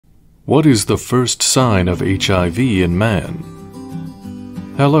What is the first sign of HIV in man?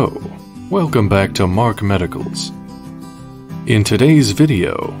 Hello, welcome back to Mark Medicals. In today's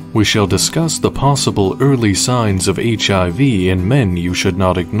video, we shall discuss the possible early signs of HIV in men you should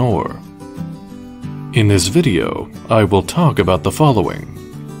not ignore. In this video, I will talk about the following.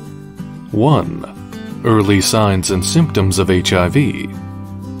 1. Early signs and symptoms of HIV.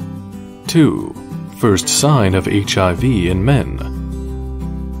 2. First sign of HIV in men.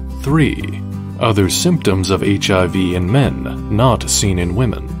 3. Other symptoms of HIV in men not seen in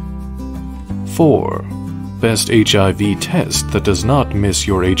women. 4. Best HIV test that does not miss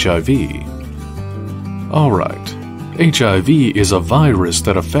your HIV. Alright, HIV is a virus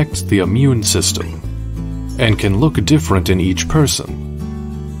that affects the immune system and can look different in each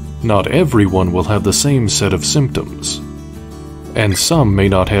person. Not everyone will have the same set of symptoms, and some may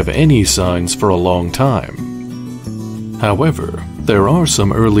not have any signs for a long time. However, there are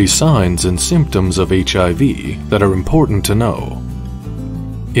some early signs and symptoms of HIV that are important to know.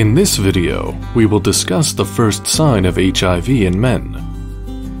 In this video, we will discuss the first sign of HIV in men.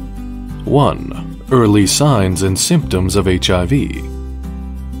 1. Early signs and symptoms of HIV.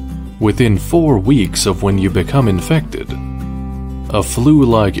 Within 4 weeks of when you become infected, a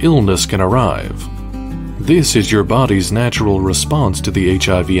flu-like illness can arrive. This is your body's natural response to the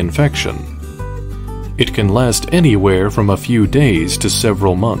HIV infection. It can last anywhere from a few days to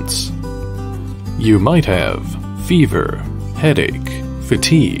several months. You might have fever, headache,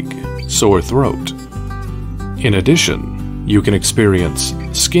 fatigue, sore throat. In addition, you can experience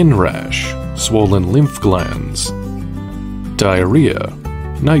skin rash, swollen lymph glands, diarrhea,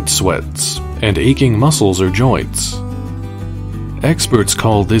 night sweats, and aching muscles or joints. Experts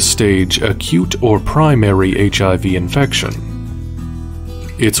call this stage acute or primary HIV infection.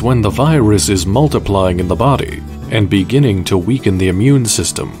 It's when the virus is multiplying in the body and beginning to weaken the immune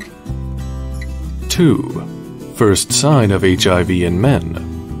system. 2. First sign of HIV in men.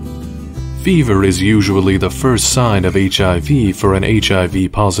 Fever is usually the first sign of HIV for an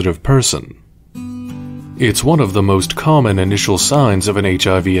HIV-positive person. It's one of the most common initial signs of an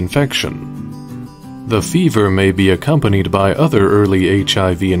HIV infection. The fever may be accompanied by other early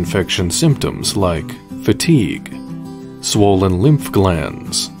HIV infection symptoms like fatigue, swollen lymph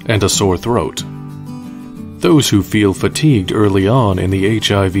glands, and a sore throat. Those who feel fatigued early on in the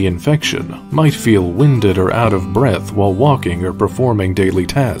HIV infection might feel winded or out of breath while walking or performing daily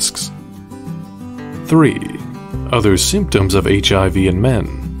tasks. 3. Other symptoms of HIV in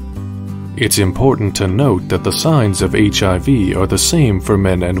men. It's important to note that the signs of HIV are the same for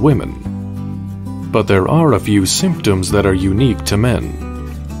men and women, but there are a few symptoms that are unique to men.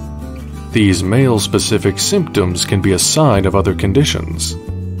 These male-specific symptoms can be a sign of other conditions.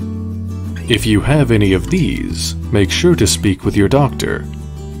 If you have any of these, make sure to speak with your doctor.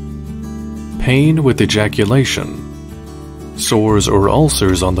 Pain with ejaculation, sores or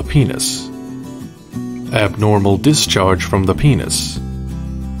ulcers on the penis, abnormal discharge from the penis,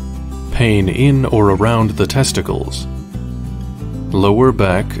 pain in or around the testicles, lower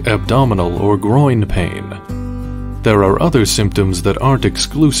back, abdominal, or groin pain. There are other symptoms that aren't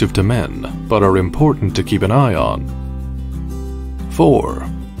exclusive to men, but are important to keep an eye on. 4.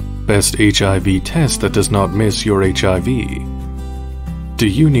 Best HIV test that does not miss your HIV. Do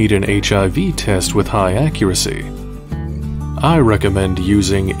you need an HIV test with high accuracy? I recommend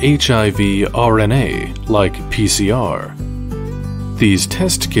using HIV RNA, like PCR. These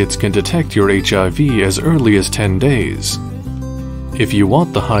test kits can detect your HIV as early as 10 days. If you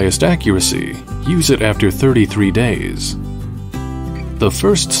want the highest accuracy, use it after 33 days. The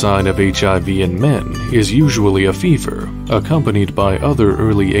first sign of HIV in men is usually a fever, accompanied by other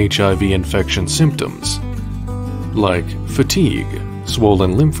early HIV infection symptoms, like fatigue,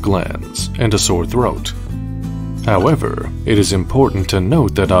 swollen lymph glands, and a sore throat. However, it is important to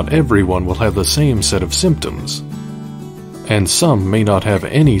note that not everyone will have the same set of symptoms, and some may not have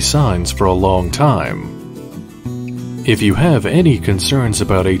any signs for a long time. If you have any concerns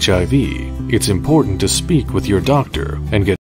about HIV, it's important to speak with your doctor and get